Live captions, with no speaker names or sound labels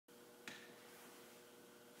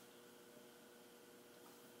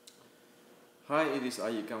Hi, it is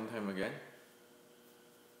iYikKam time again.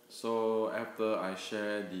 So after I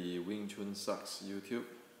share the Wing Chun Sucks YouTube,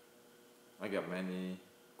 I got many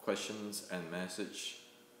questions and message,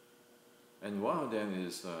 and one of them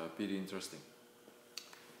is pretty interesting.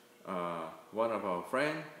 One of our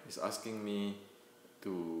friends is asking me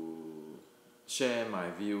to share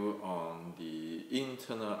my view on the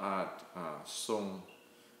internal art song,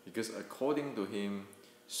 because according to him,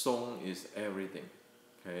 song is everything.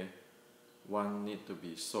 Okay, one need to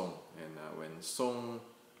be song, and when song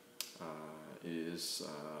is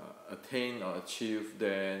attained or achieved,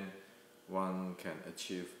 then one can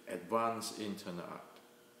achieve advanced internal art.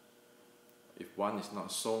 If one is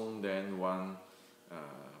not song, then one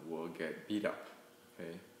will get beat up.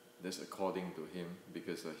 Okay, that's according to him,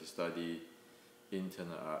 because he studied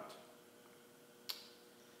internal art.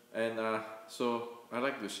 And so I'd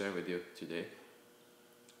like to share with you today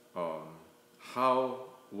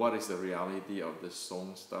what is the reality of this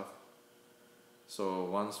song stuff. So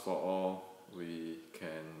once for all, we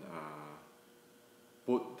can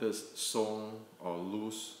put this song or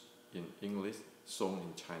loose in English, song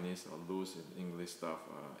in Chinese, or loose in English stuff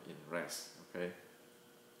in rest. Okay.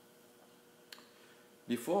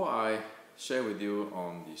 Before I share with you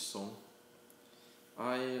on the song,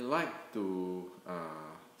 I like to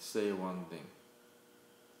say one thing.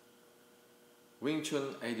 Wing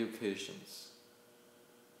Chun educations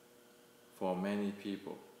for many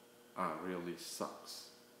people really sucks.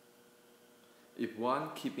 If one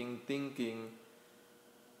keeping thinking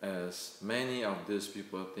as many of these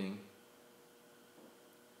people think,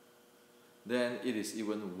 then it is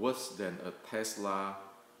even worse than a Tesla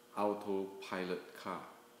autopilot car.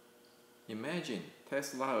 Imagine,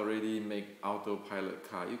 Tesla already make autopilot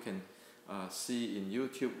car. You can see in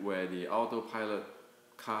YouTube where the autopilot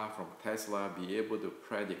car from Tesla be able to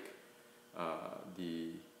predict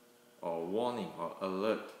or warning or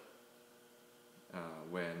alert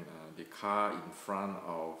when the car in front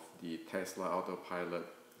of the Tesla autopilot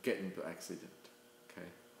get into accident. Okay.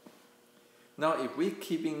 Now, if we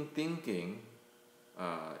keeping thinking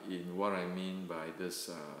in what I mean by this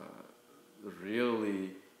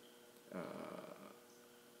really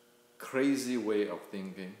crazy way of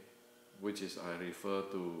thinking, which is I refer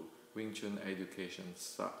to Wing Chun education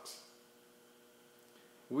sucks.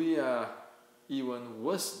 We are even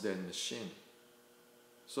worse than machine.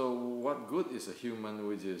 So what good is a human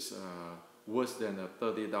which is worse than a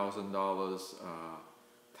 $30,000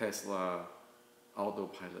 Tesla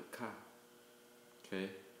autopilot car? Okay.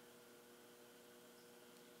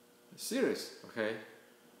 Serious, okay?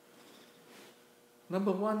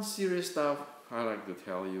 Number one serious stuff I like to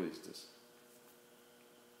tell you is this.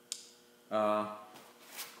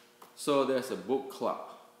 So there's a book club,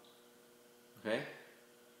 okay,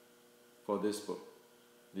 for this book,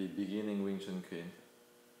 The Beginning Wing Chun Queen.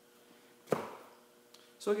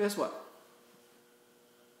 So guess what?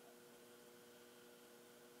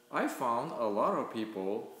 I found a lot of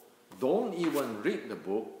people don't even read the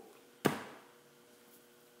book,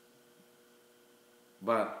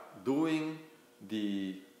 but doing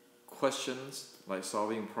the questions, like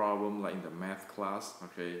solving problem, like in the math class,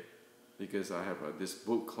 okay, because I have this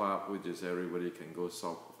book club, which is everybody can go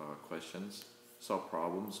solve questions, solve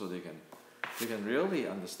problems, so they can really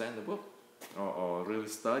understand the book, or really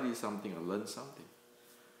study something or learn something.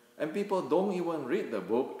 And people don't even read the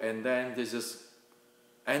book, and then they just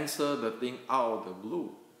answer the thing out of the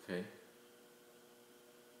blue. Okay.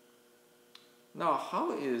 Now,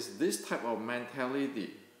 how is this type of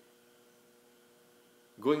mentality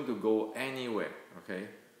going to go anywhere? Okay.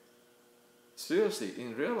 Seriously,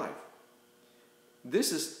 in real life,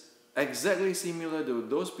 this is exactly similar to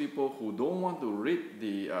those people who don't want to read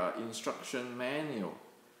the instruction manual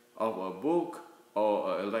of a book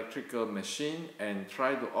or an electrical machine and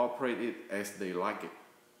try to operate it as they like it.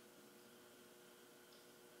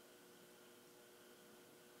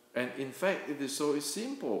 And in fact, it is so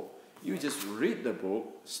simple. You just read the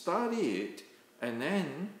book, study it, and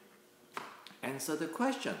then answer the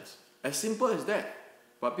questions. As simple as that.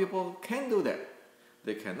 But people can't do that.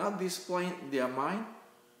 They cannot discipline their mind,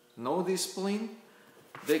 no discipline.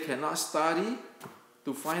 They cannot study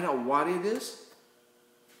to find out what it is.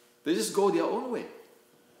 They just go their own way.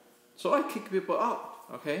 So I kick people out,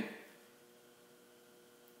 okay?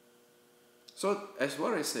 So as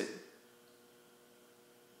what I said,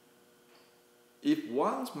 if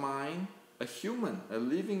one's mind, a human, a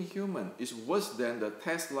living human, is worse than the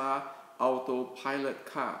Tesla autopilot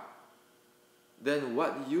car, then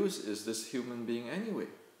what use is this human being anyway?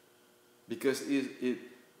 Because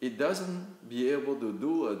it doesn't be able to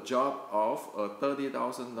do a job of a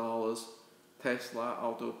 $30,000 Tesla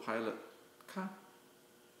autopilot car.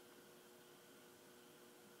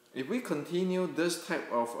 If we continue this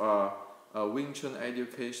type of Wing Chun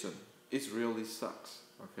education, it really sucks.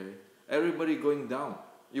 Okay, everybody going down,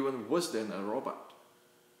 even worse than a robot.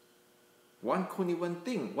 One couldn't even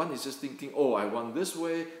think. One is just thinking, oh, I want this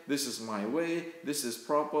way, this is my way, this is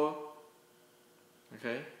proper.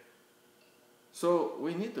 Okay? So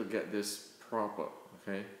we need to get this proper.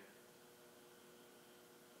 Okay?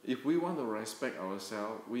 If we want to respect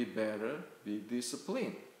ourselves, we better be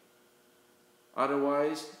disciplined.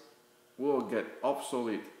 Otherwise, we'll get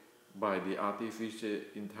obsolete by the artificial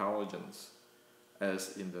intelligence,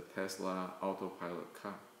 as in the Tesla autopilot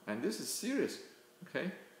car. And this is serious. Okay?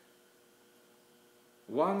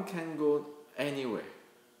 One can go anywhere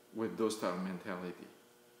with those type of mentality.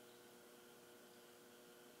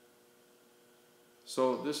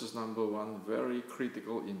 So this is number one, very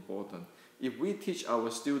critical, important. If we teach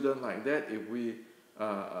our students like that, if we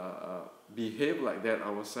behave like that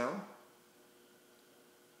ourselves,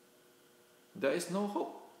 there is no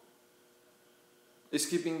hope. It's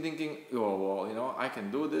keeping thinking, oh, well, you know, I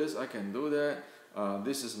can do this, I can do that.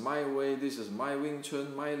 This is my way, this is my Wing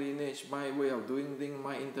Chun, my lineage, my way of doing things,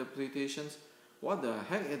 my interpretations. What the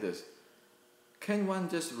heck is this? Can one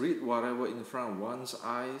just read whatever in front of one's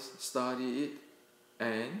eyes, study it,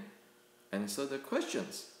 and answer the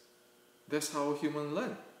questions? That's how humans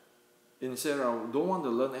learn. Instead of don't want to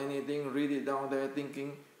learn anything, read it down there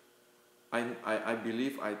thinking, I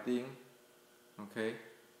believe, I think, okay?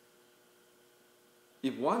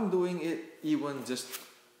 If one doing it even just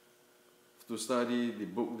to study the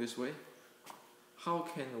book this way, how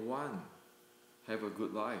can one have a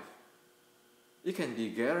good life? It can be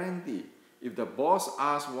guaranteed. If the boss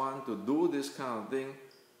asks one to do this kind of thing,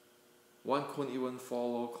 one couldn't even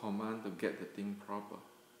follow command to get the thing proper.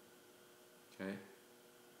 Okay?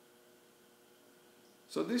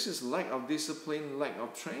 So this is lack of discipline, lack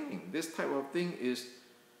of training. This type of thing is,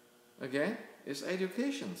 again, is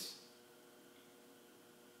educations.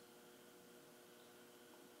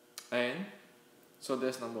 And so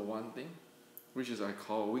that's number one thing, which is I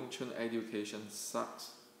call Wing Chun education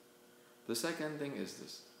sucks. The second thing is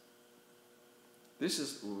this. This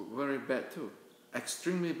is very bad too,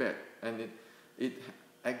 extremely bad, and it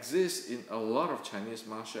exists in a lot of Chinese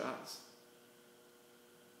martial arts.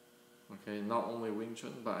 Okay, not only Wing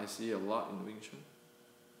Chun, but I see a lot in Wing Chun.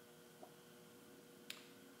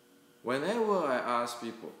 Whenever I ask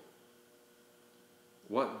people,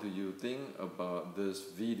 what do you think about this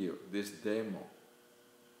video, this demo?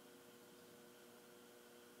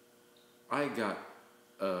 I got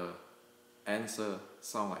an answer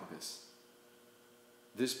sound like this.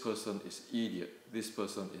 This person is idiot. This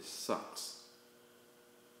person is sucks.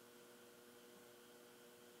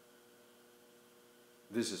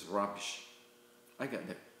 This is rubbish. I get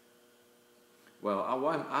that. Well,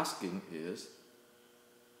 what I'm asking is,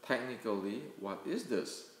 technically, what is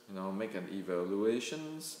this? You know, make an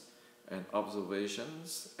evaluations and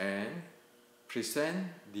observations and present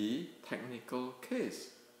the technical case.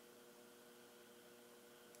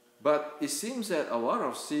 But it seems that a lot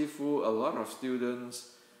of Sifu, a lot of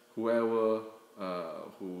students, whoever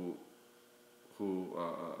who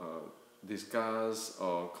discuss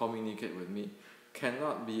or communicate with me,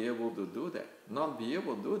 cannot be able to do that. Not be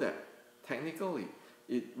able to do that. Technically,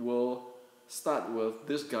 it will start with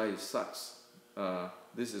this guy sucks.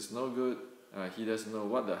 This is no good. He doesn't know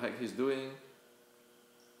what the heck he's doing.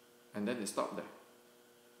 And then it stopped there.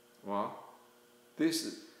 Well,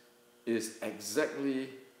 this is exactly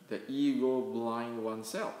the ego blind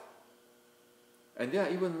oneself. And there are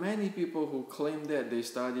even many people who claim that they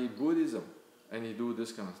study Buddhism and they do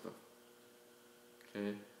this kind of stuff.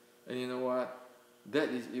 Okay? And you know what? That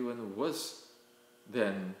is even worse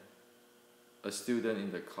than a student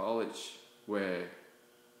in the college where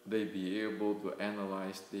they be able to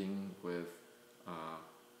analyze things with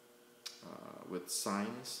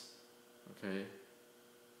science, okay?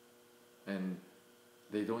 And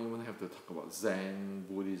they don't even have to talk about Zen,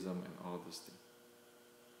 Buddhism, and all these things.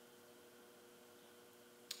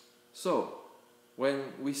 So,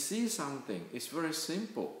 when we see something, it's very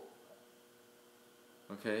simple.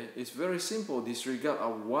 Okay, it's very simple, disregard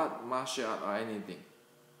of what martial art or anything.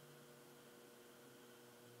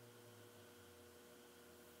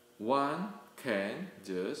 One can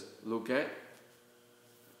just look at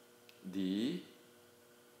the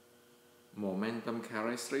momentum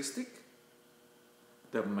characteristic,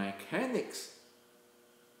 the mechanics,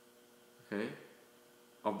 okay,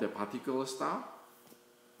 of the particular style.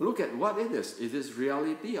 Look at what it is. Is this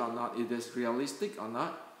reality or not? Is this realistic or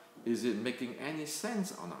not? Is it making any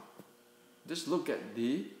sense or not? Just look at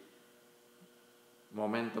the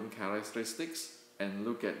momentum characteristics and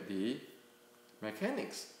look at the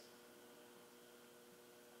mechanics.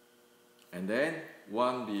 And then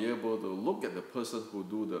one be able to look at the person who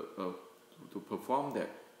do the to perform that,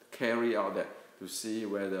 carry out that, to see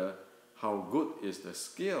whether how good is the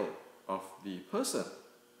skill of the person.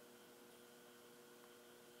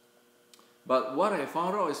 But what I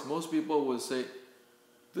found out is most people will say,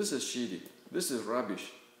 this is shitty, this is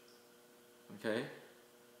rubbish. Okay?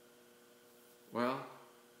 Well,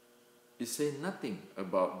 it says nothing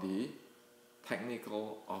about the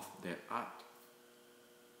technical of their art,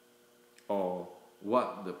 or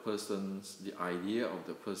what the person's, the idea of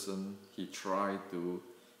the person he tried to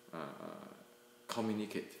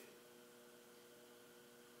communicate.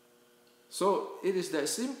 So it is that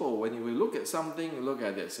simple. When you look at something, you look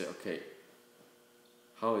at it and say, okay,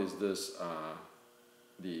 how is this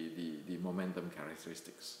the momentum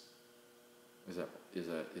characteristics? Is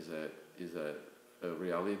a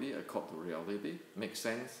reality, a code to reality? Makes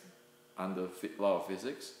sense under law of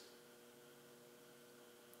physics?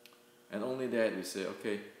 And only that we say,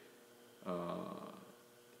 okay,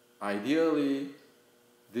 ideally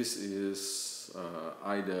this is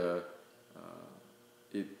either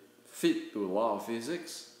it fit to law of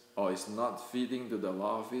physics, or it's not fitting to the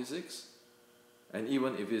law of physics. And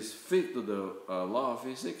even if it's fit to the law of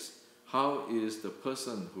physics, how is the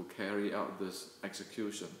person who carry out this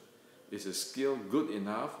execution? Is his skill good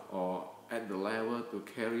enough or at the level to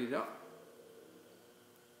carry it out?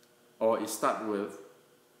 Or it start with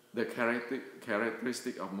the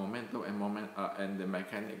characteristic of momentum and the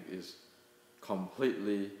mechanic is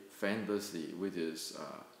completely fantasy, which is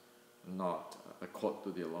not according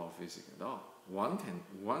to the law of physics at all. One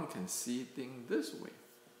can see things this way,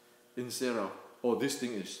 instead of, oh, this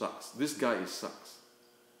thing is sucks, this guy is sucks,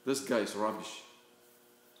 this guy is rubbish.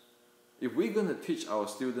 If we're going to teach our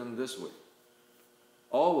students this way,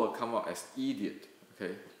 all will come out as idiot,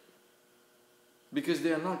 okay? Because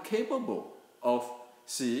they are not capable of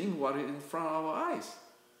seeing what is in front of our eyes.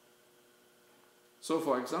 So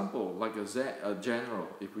for example, like a general,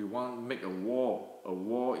 if we want to make a war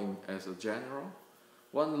as a general,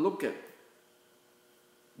 one look at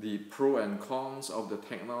the pro and cons of the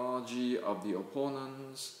technology of the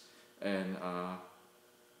opponents, and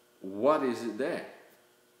what is it there?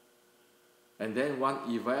 And then one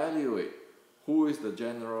evaluate who is the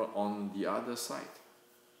general on the other side.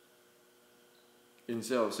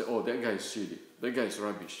 Instead of say, oh, that guy is shitty, that guy is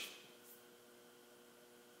rubbish.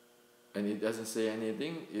 And it doesn't say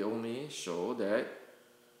anything, it only shows that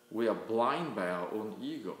we are blind by our own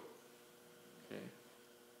ego. Okay?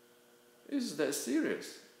 It's that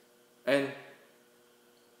serious. And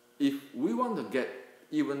if we want to get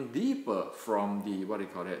even deeper from the, what do you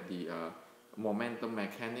call it, the momentum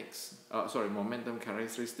mechanics, momentum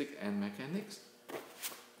characteristic and mechanics,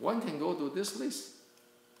 one can go to this list.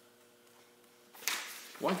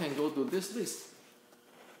 One can go to this list.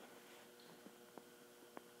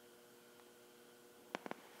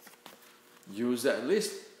 Use that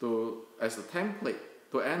list as a template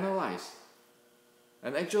to analyze.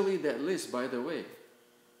 And actually that list, by the way,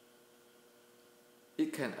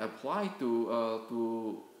 it can apply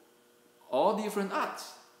to all different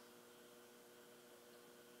arts.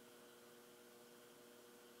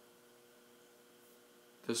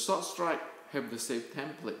 The short strike have the same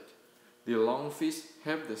template. The long fist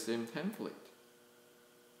have the same template.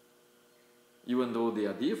 Even though they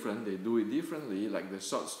are different, they do it differently. Like the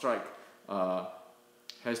short strike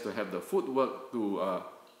has to have the footwork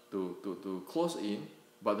to close in,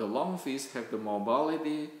 but the long fist have the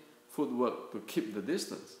mobility footwork to keep the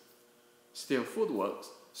distance. Still footwork.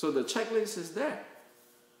 So the checklist is there.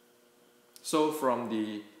 So from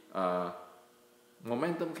the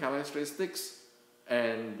momentum characteristics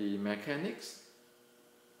and the mechanics,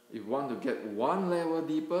 if one to get one level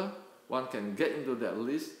deeper, one can get into that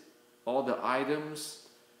list, all the items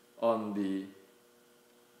on the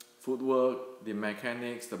footwork, the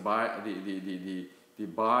mechanics, the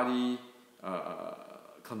body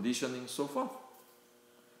conditioning, so forth.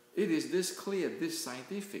 It is this clear, this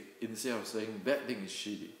scientific, instead of saying that thing is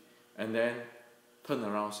shitty, and then turn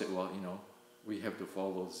around and say, well, you know, we have to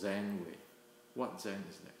follow Zen way. What Zen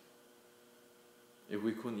is that? If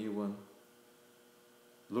we couldn't even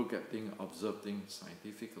look at things, observe things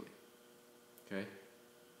scientifically. Okay?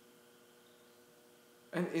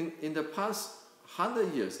 And in the past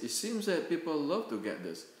 100 years, it seems that people love to get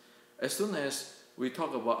this. As soon as we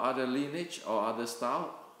talk about other lineage or other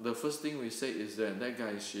style, the first thing we say is that that guy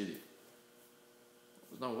is shitty.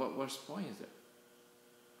 Now, what's the point is that?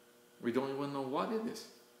 We don't even know what it is.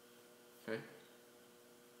 Okay?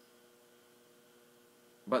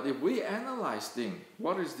 But if we analyze things,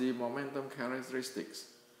 what is the momentum characteristics?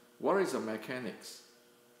 What is the mechanics?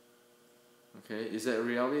 Okay, is that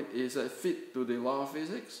reality? Is that fit to the law of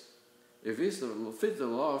physics? If it's fit to the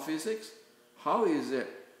law of physics, how is it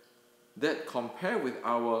that compare with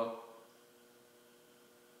our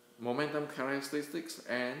momentum characteristics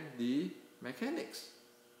and the mechanics?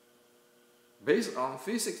 Based on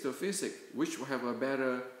physics to physics, which will have a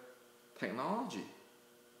better technology?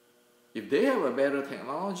 If they have a better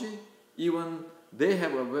technology, even they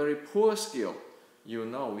have a very poor skill, you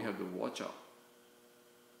know we have to watch out.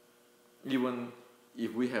 Even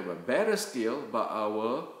if we have a better skill, but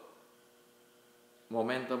our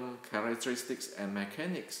momentum characteristics and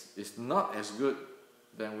mechanics is not as good,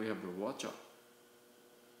 then we have to watch out.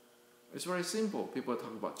 It's very simple. People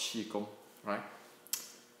talk about qigong, right?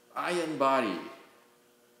 Iron body,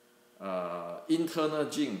 internal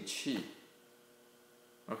jing, qi.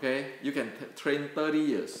 Okay, you can train 30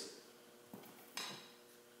 years.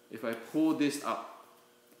 If I pull this up,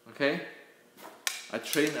 okay, I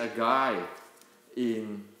train a guy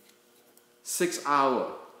in 6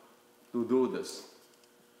 hours to do this.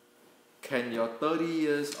 Can your 30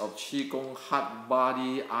 years of qigong, hard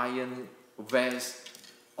body, iron vest,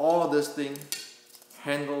 all this thing,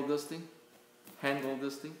 handle this thing? Handle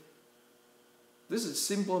this thing? This is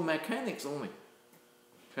simple mechanics only.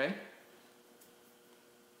 Okay?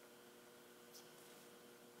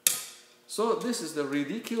 So this is the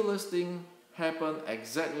ridiculous thing happened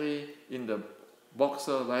exactly in the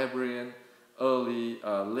boxer librarian late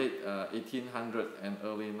 1800 and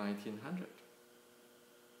early 1900.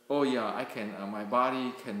 Oh yeah, I can. My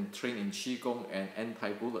body can train in qigong and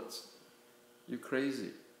anti-bullets. You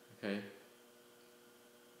crazy? Okay.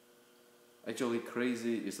 Actually,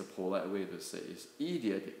 crazy is a polite way to say it's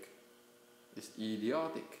idiotic. It's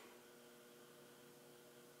idiotic.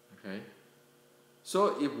 Okay.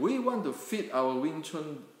 So if we want to fit our Wing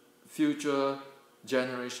Chun future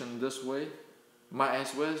generation this way, might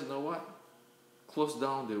as well, you know what? Close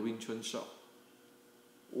down the Wing Chun shop.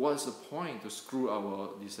 What's the point to screw our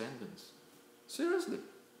descendants? Seriously,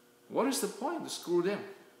 what is the point to screw them?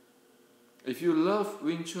 If you love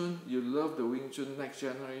Wing Chun, you love the Wing Chun next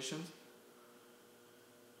generation,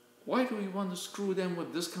 why do we want to screw them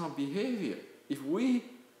with this kind of behavior? If we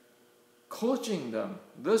coaching them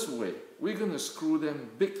this way, we're going to screw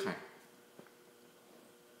them big time.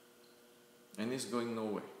 And it's going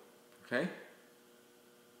nowhere. Okay?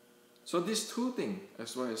 So these two things,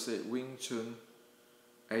 that's why I say Wing Chun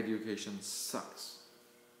education sucks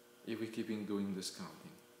if we keep on doing this kind of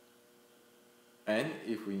thing. And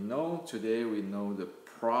if we know today, we know the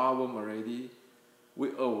problem already, we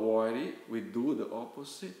avoid it, we do the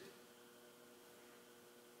opposite,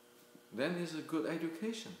 then it's a good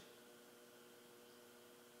education.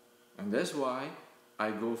 And that's why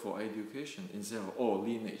I go for education instead of, oh,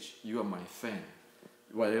 lineage, you are my fan.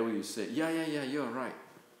 Whatever you say, yeah, you're right.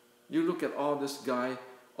 You look at all this guy,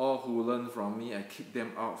 all who learn from me, I kick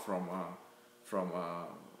them out from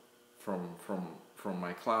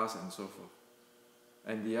my class and so forth.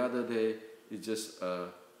 And the other day, it's just a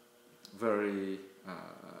very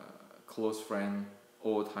close friend,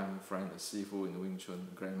 old-time friend, a Sifu in Wing Chun,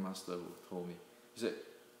 Grandmaster, who told me, he said,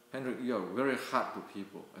 Hendrik, you are very hard to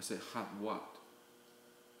people. I said, hard what?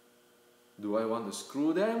 Do I want to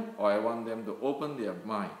screw them or I want them to open their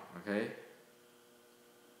mind? Okay?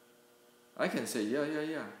 I can say, yeah,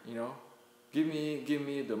 you know, give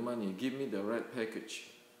me the money, give me the right package.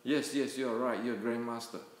 Yes, you're right, you're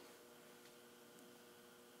Grandmaster.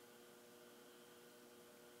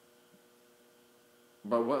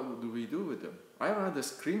 But what do we do with them? I rather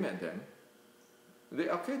scream at them. They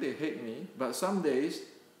hate me, but some days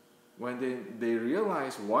when they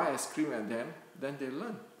realize why I scream at them, then they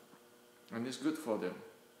learn. And it's good for them.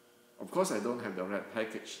 Of course I don't have the right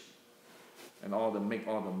package and make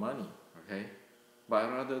all the money, okay? But I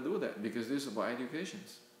rather do that because this is about education.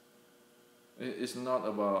 It's not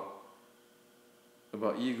about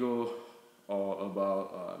ego or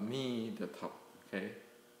about me, the top, okay?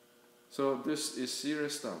 So this is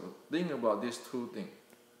serious stuff. Think about these two things.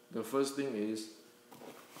 The first thing is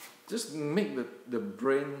just make the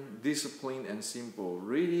brain disciplined and simple.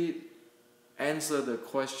 Really answer the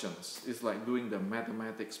questions. It's like doing the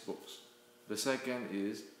mathematics books. The second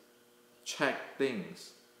is check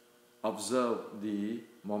things. Observe the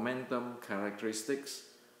momentum characteristics.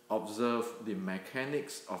 Observe the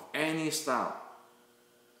mechanics of any style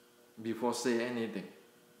before say anything.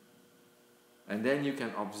 And then you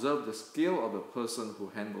can observe the skill of the person who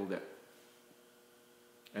handled that.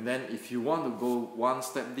 And then if you want to go one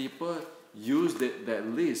step deeper, use that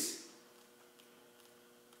list.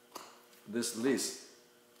 This list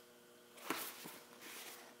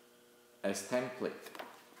as template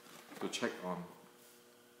to check on.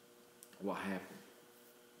 what happened.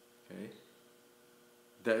 Okay?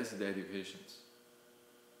 That is the education.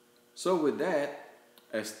 So with that,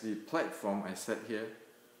 as the platform I set here,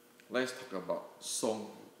 let's talk about song.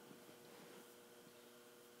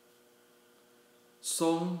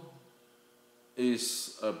 Song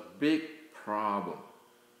is a big problem.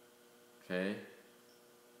 Okay?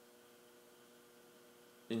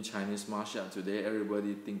 In Chinese martial art today,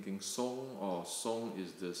 everybody thinking song or song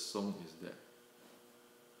is this, song is that.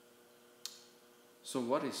 So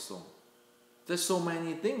what is song? There's so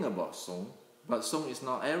many things about song, but song is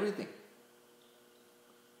not everything.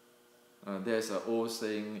 There's an old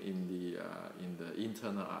saying in the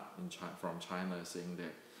internal art from China saying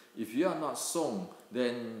that if you are not song,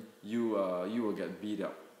 then you will get beat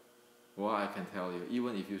up. Well, I can tell you,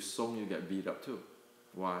 even if you song, you get beat up too.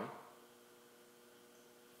 Why?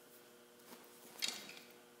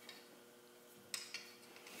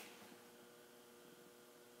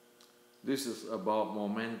 This is about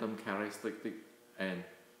momentum characteristic and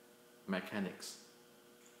mechanics.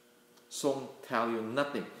 Song tell you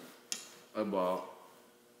nothing about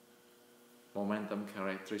momentum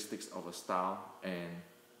characteristics of a style and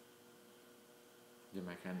the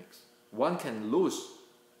mechanics. One can lose,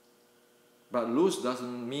 but lose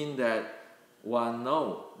doesn't mean that one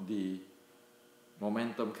knows the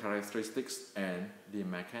momentum characteristics and the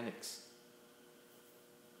mechanics.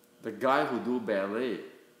 The guy who do ballet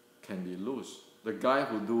can be loose. The guy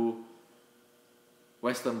who do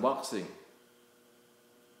Western boxing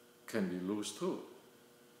can be loose too.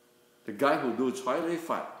 The guy who do Chai Lei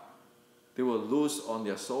fight, they will lose on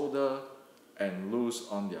their shoulder and lose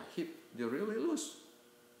on their hip. They really lose.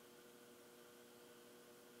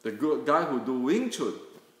 The good guy who do Wing Chun,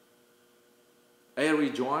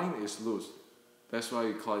 every joint is loose. That's why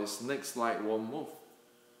we call it snake slide warm move.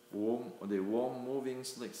 The warm moving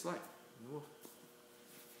snake slide move.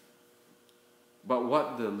 But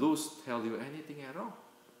what the loose tell you anything at all?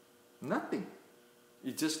 Nothing.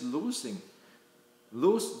 It's just losing.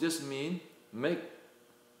 Loose just mean make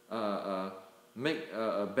a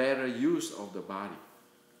better use of the body.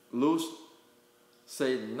 Loose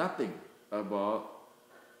say nothing about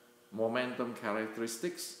momentum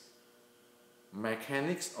characteristics,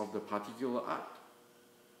 mechanics of the particular art.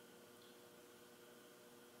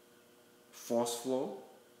 Force flow,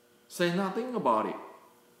 say nothing about it.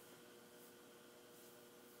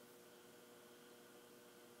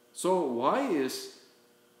 So why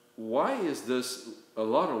is this? A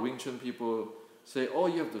lot of Wing Chun people say, oh,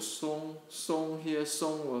 you have to song here,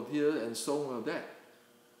 song here, and song that.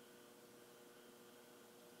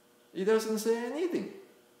 It doesn't say anything.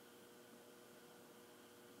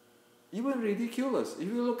 Even ridiculous. If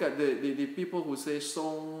you look at the people who say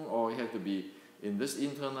song or you have to be in this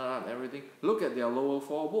internal art and everything, look at their lower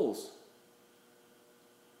four bowls.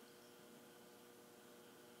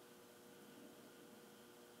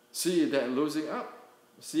 See that losing up?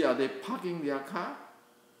 See, are they parking their car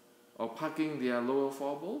or parking their lower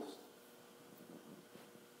four bowls?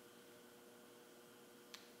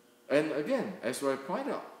 And again, as I point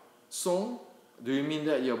out, song, do you mean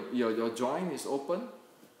that your joint is open?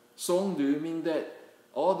 Song, do you mean that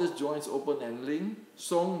all these joints open and link?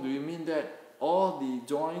 Song, do you mean that all the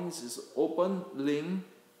joints is open, link,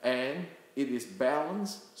 and it is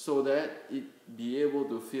balanced so that it be able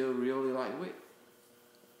to feel really lightweight?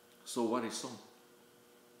 So what is song?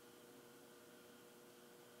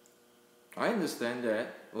 I understand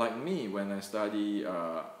that, like me, when I study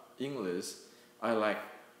English, I like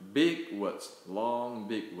big words, long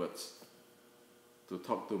big words to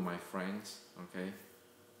talk to my friends, okay?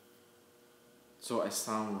 So I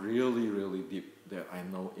sound really, really deep that I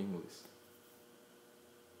know English.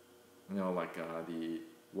 You know, like the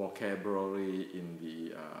vocabulary in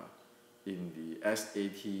the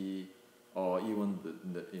SAT or even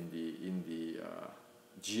in the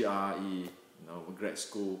GRE, you know, grad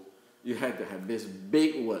school. You had to have these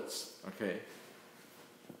big words, okay?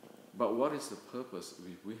 But what is the purpose?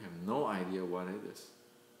 We have no idea what it is.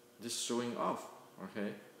 Just showing off,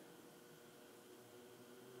 okay?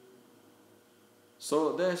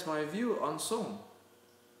 So that's my view on song.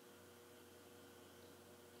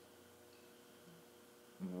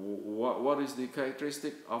 What is the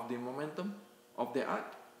characteristic of the momentum of the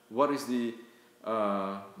art? What is the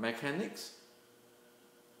mechanics?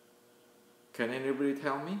 Can anybody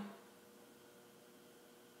tell me?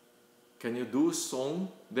 Can you do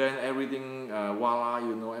song, then everything, voila,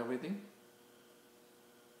 you know everything?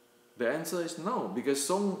 The answer is no, because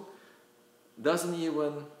song doesn't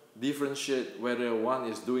even differentiate whether one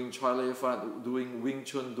is doing Chai Lei Fat, doing Wing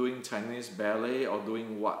Chun, doing Chinese ballet, or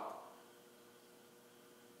doing what.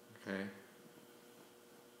 Okay.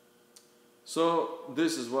 So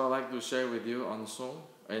this is what I'd like to share with you on Song.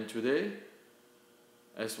 And today,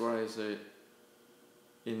 as what I said,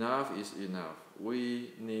 enough is enough.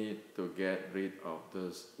 We need to get rid of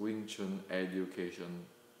this Wing Chun education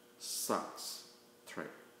sucks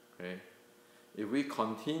track. Okay? If we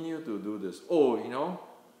continue to do this, oh, you know,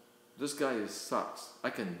 this guy sucks, I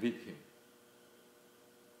can beat him.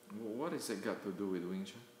 What has it got to do with Wing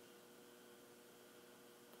Chun?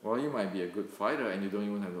 Well, you might be a good fighter and you don't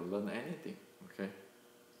even have to learn anything, okay?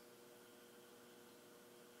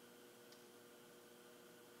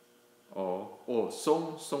 Or, oh,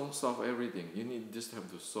 song solve everything. You need just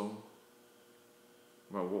have to song.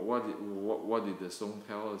 Well, what did the song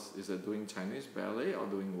tell us? Is it doing Chinese ballet or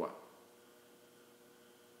doing what?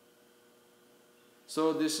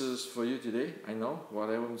 So this is for you today. I know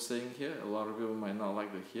whatever I'm saying here, a lot of people might not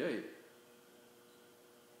like to hear it.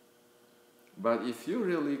 But if you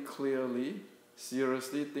really clearly,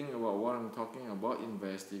 seriously think about what I'm talking about,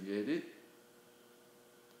 investigate it,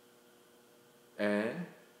 and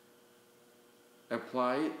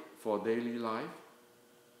apply it for daily life,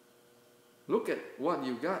 look at what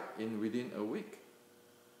you got within a week.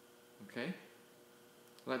 Okay?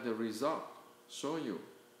 Let the result show you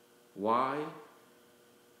why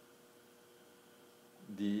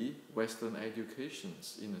the Western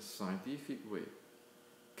educations in a scientific way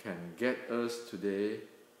can get us today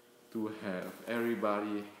to have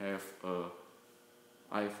everybody have a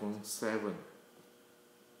iPhone 7,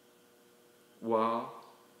 while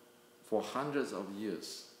for hundreds of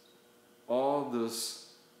years all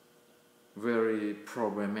this very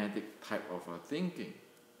problematic type of thinking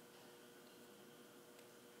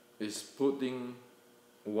is putting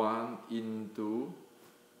one into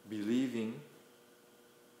believing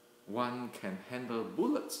one can handle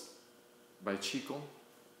bullets by Qigong.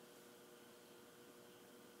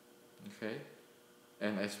 Okay?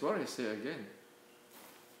 And as what I say again,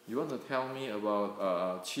 you want to tell me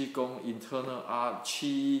about Qigong, internal art,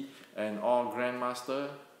 Qi, and all grandmaster?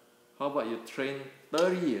 How about you train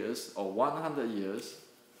 30 years or 100 years,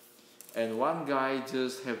 and one guy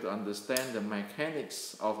just have to understand the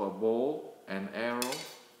mechanics of a bow and arrow,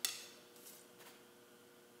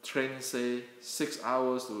 train say 6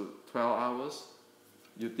 hours to 12 hours?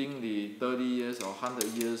 You think the 30 years or 100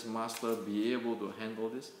 years master be able to handle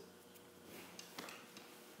this?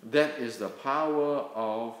 That is the power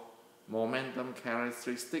of momentum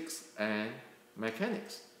characteristics and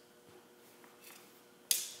mechanics.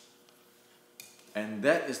 And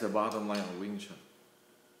that is the bottom line of Wing Chun.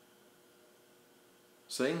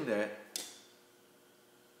 Saying that,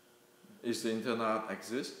 is the internal art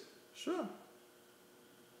exist? Sure.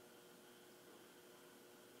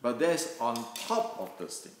 But that's on top of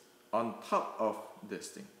this thing. On top of this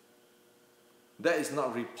thing. That is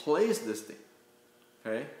not replace this thing.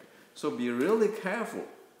 Okay? So be really careful.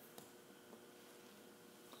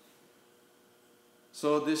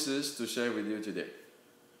 So this is to share with you today.